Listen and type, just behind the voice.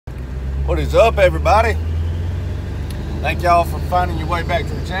What is up, everybody? Thank y'all for finding your way back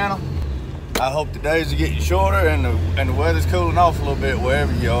to the channel. I hope the days are getting shorter and the weather's cooling off a little bit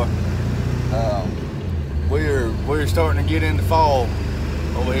wherever you are. We're starting to get into fall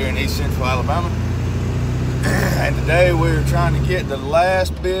over here in East Central Alabama. And today we're trying to get the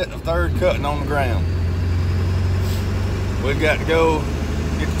last bit of third cutting on the ground. We've got to go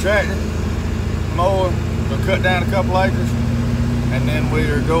get the tractor, mower, go cut down a couple acres, and then we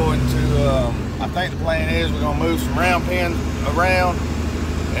are going to, I think the plan is we're going to move some round pins around,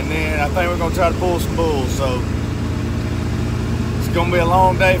 and then I think we're going to try to pull some bulls. So it's going to be a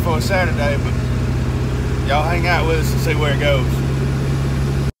long day for a Saturday, but y'all hang out with us and see where it goes.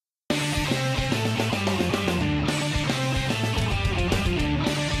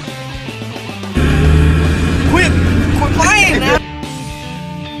 Quit playing now.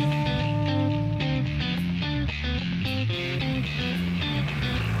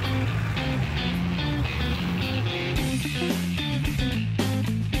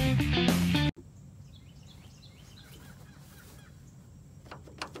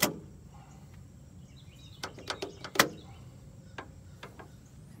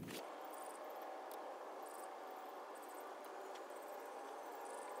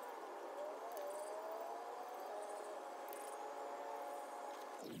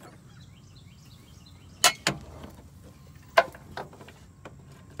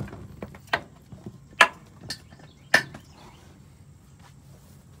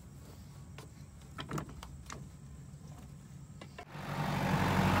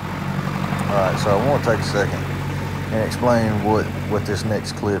 Alright, so I want to take a second and explain what this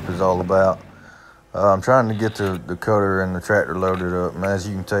next clip is all about. I'm trying to get the cutter and the tractor loaded up, and as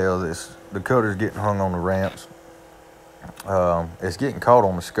you can tell, the cutter's getting hung on the ramps. It's getting caught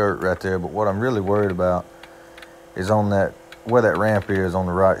on the skirt right there, but what I'm really worried about is on where that ramp is on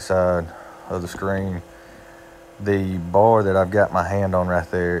the right side of the screen. The bar that I've got my hand on right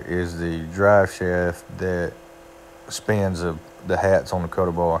there is the drive shaft that spins the hats on the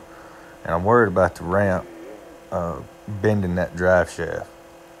cutter bar. And I'm worried about the ramp bending that drive shaft.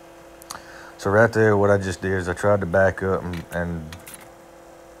 So right there, what I just did is I tried to back up and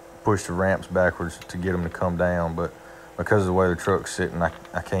push the ramps backwards to get them to come down, but because of the way the truck's sitting, I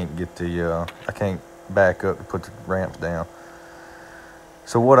can't get I can't back up to put the ramps down.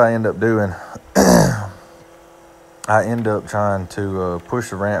 So what I end up doing, I end up trying to push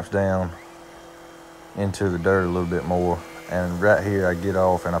the ramps down into the dirt a little bit more. And right here, I get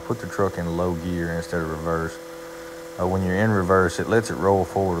off and I put the truck in low gear instead of reverse. When you're in reverse, it lets it roll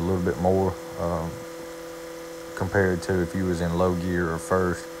forward a little bit more compared to if you was in low gear or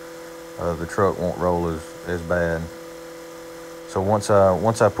first. The truck won't roll as bad. So once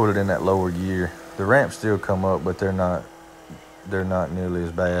I put it in that lower gear, the ramps still come up, but they're not nearly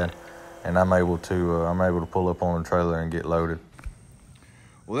as bad, and I'm able to pull up on the trailer and get loaded.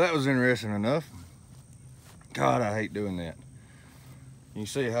 Well, that was interesting enough. God, I hate doing that. You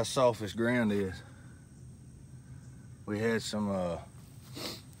see how soft this ground is. We had some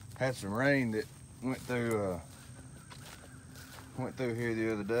rain that went through here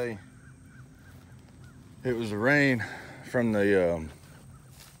the other day. It was the rain from the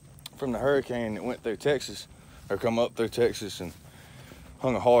hurricane that went through Texas, or come up through Texas and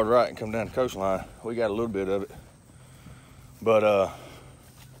hung a hard right and come down the coastline. We got a little bit of it, but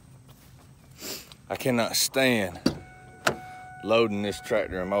I cannot stand loading this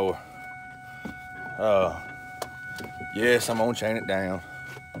tractor and mower. Yes, I'm gonna chain it down,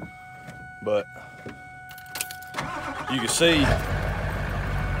 but you can see,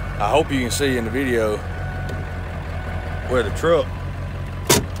 I hope you can see in the video where the truck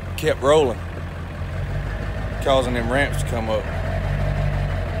kept rolling, causing them ramps to come up.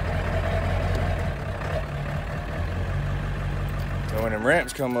 So when them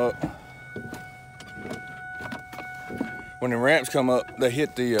ramps come up, they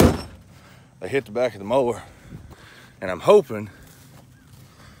hit the back of the mower, and I'm hoping.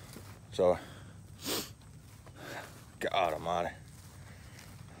 So, God Almighty.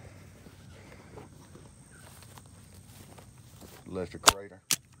 Left a crater.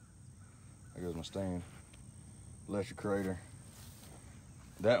 There goes my stand. Left a crater.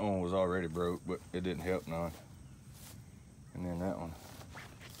 That one was already broke, but it didn't help none. And then that one.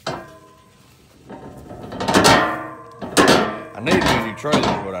 I need a new trailer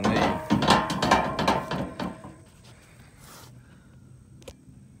is what I need.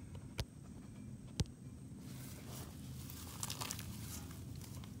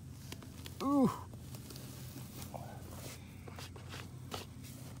 Ooh.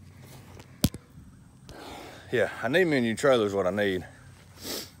 Yeah, I need me a new trailer is what I need.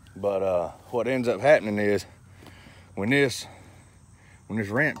 But what ends up happening is when this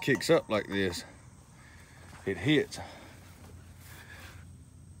ramp kicks up like this, it hits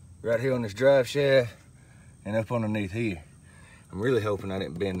right here on this drive shaft and up underneath here. I'm really hoping I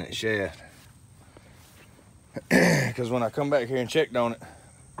didn't bend that shaft, because when I come back here and checked on it,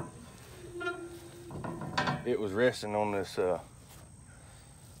 it was resting on this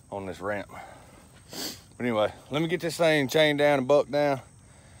ramp. But anyway, let me get this thing chained down and bucked down,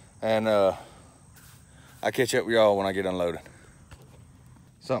 and I'll catch up with y'all when I get unloaded.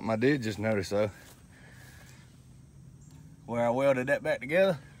 Something I did just notice though, where I welded that back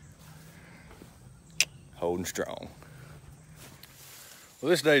together, holding strong. Well,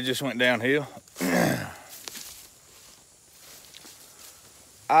 this day just went downhill.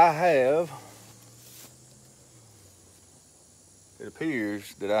 It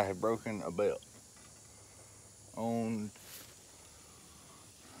appears that I have broken a belt on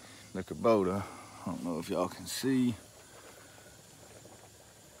the Kubota. I don't know if y'all can see.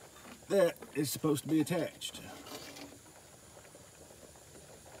 That is supposed to be attached.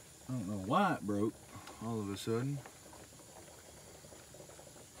 I don't know why it broke all of a sudden,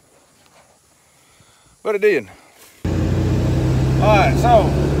 but it did. All right, so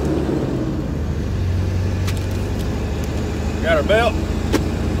got our belt,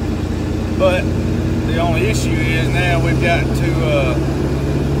 but the only issue is now we've got to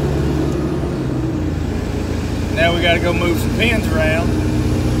now we got to go move some pins around,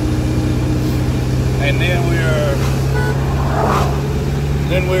 and then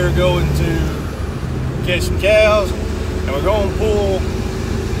we're going to catch some cows, and we're going to pull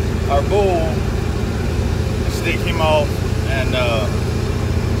our bull and stick him off and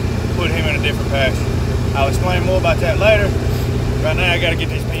put him in a different pasture. I'll explain more about that later. Right now I got to get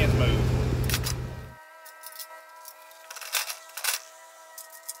these pins moved.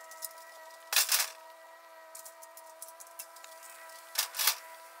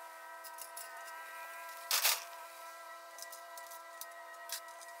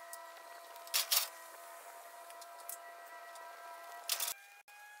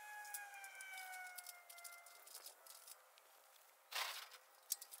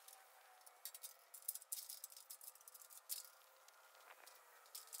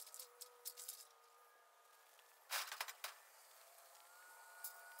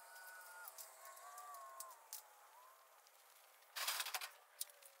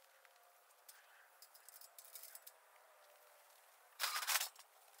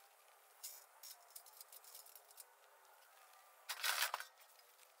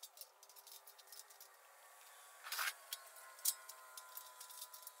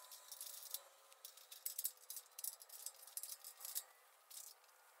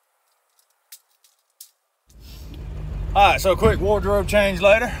 All right, so a quick wardrobe change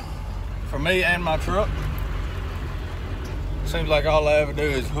later for me and my truck. Seems like all I ever do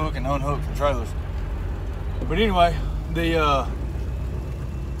is hook and unhook from trailers. But anyway,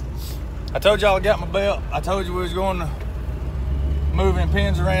 I told y'all I got my belt. I told you we was going to move them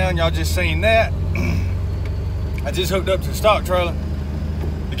pins around. Y'all just seen that. I just hooked up to the stock trailer.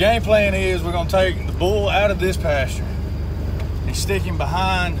 The game plan is we're gonna take the bull out of this pasture and stick him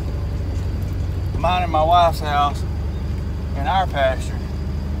behind mine and my wife's house in our pasture.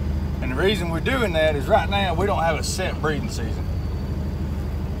 And the reason we're doing that is right now we don't have a set breeding season.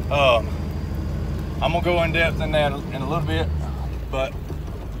 I'm gonna go in depth in that in a little bit, but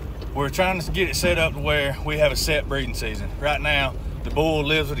we're trying to get it set up to where we have a set breeding season. Right now, the bull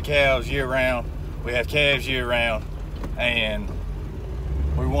lives with the cows year round. We have calves year round, and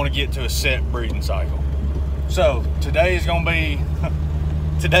we want to get to a set breeding cycle. So today is gonna be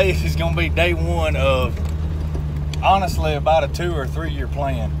day one of honestly about a 2 or 3 year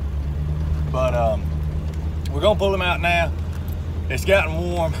plan. But we're gonna pull them out now. It's gotten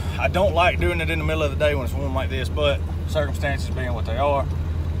warm. I don't like doing it in the middle of the day when it's warm like this, but circumstances being what they are,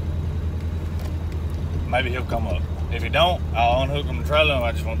 maybe he'll come up. If he don't, I'll unhook him the trailer, and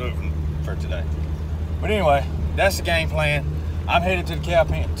I just won't do it for today. But anyway, that's the game plan. I'm headed to the cow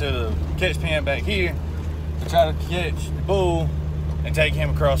pen, to the catch pen back here to try to catch the bull and take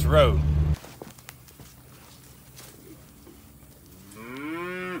him across the road.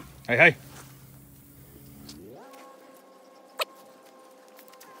 Hey, hey.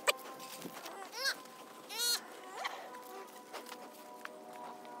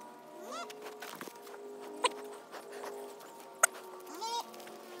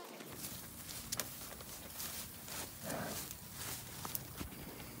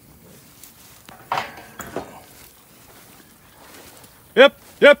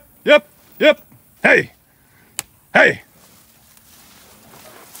 Yep. Hey.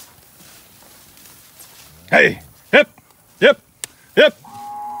 Hey, hip, hip, hip.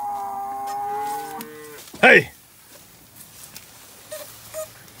 Hey.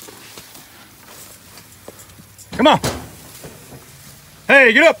 Come on.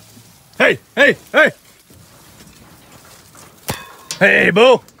 Hey, get up. Hey, hey, hey. Hey,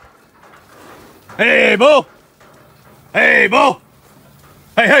 bull. Hey, bull. Hey, bull.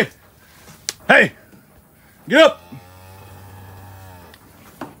 Hey, hey. Hey. Get up.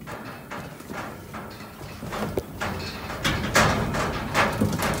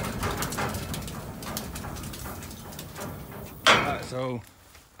 Alright, so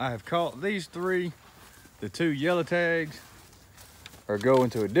I have caught these three. The two yellow tags are going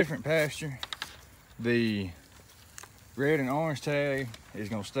to a different pasture. The red and orange tag is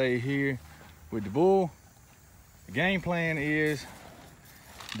gonna stay here with the bull. The game plan is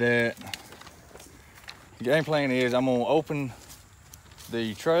I'm gonna open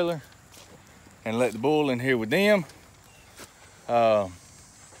the trailer and let the bull in here with them, and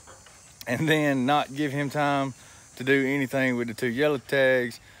then not give him time to do anything with the two yellow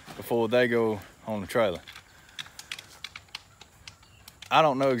tags before they go on the trailer. I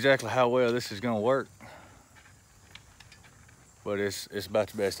don't know exactly how well this is gonna work, but it's about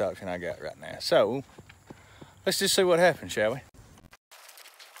the best option I got right now. So let's just see what happens, shall we?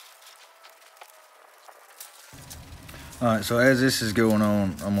 All right, so as this is going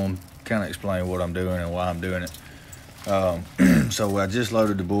on, I'm gonna kind of explain what I'm doing and why I'm doing it. So I just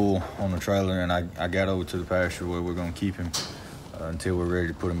loaded the bull on the trailer, and I got over to the pasture where we're gonna keep him until we're ready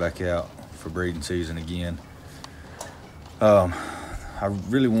to put him back out for breeding season again. I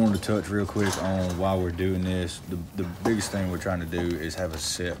really wanted to touch real quick on why we're doing this. The biggest thing we're trying to do is have a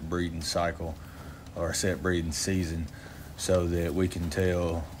set breeding cycle or a set breeding season, so that we can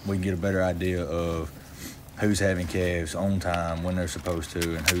get a better idea of who's having calves on time when they're supposed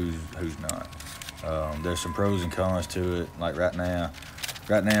to and who's not. There's some pros and cons to it. Like right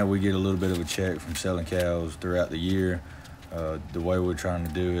now we get a little bit of a check from selling cows throughout the year. The way we're trying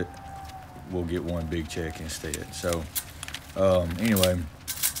to do it, we'll get one big check instead. So anyway,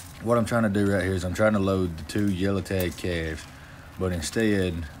 what I'm trying to do right here is I'm trying to load the two yellow tag calves, but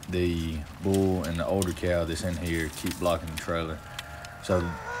instead the bull and the older cow that's in here keep blocking the trailer. So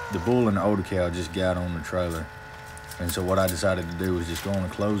the bull and the older cow just got on the trailer, and so what I decided to do was just go on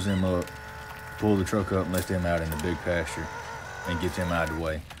and close them up, pull the truck up and let them out in the big pasture and get them out of the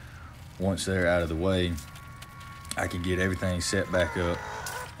way. Once they're out of the way, I can get everything set back up,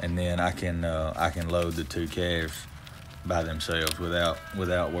 and then I can load the two calves by themselves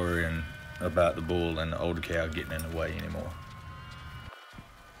without worrying about the bull and the older cow getting in the way anymore.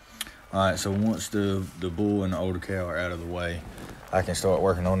 All right, so once the bull and the older cow are out of the way, I can start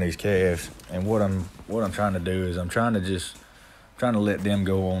working on these calves. And what I'm trying to do is I'm trying to let them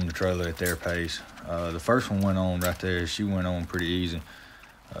go on the trailer at their pace. The first one went on right there. She went on pretty easy.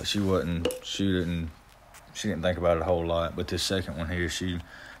 She didn't think about it a whole lot. But this second one here,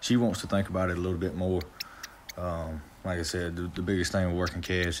 she wants to think about it a little bit more. Like I said, the biggest thing with working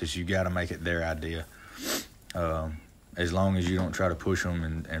calves is you got to make it their idea. As long as you don't try to push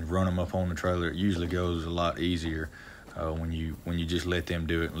them and run them up on the trailer, it usually goes a lot easier when you just let them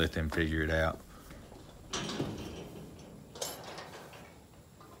do it and let them figure it out.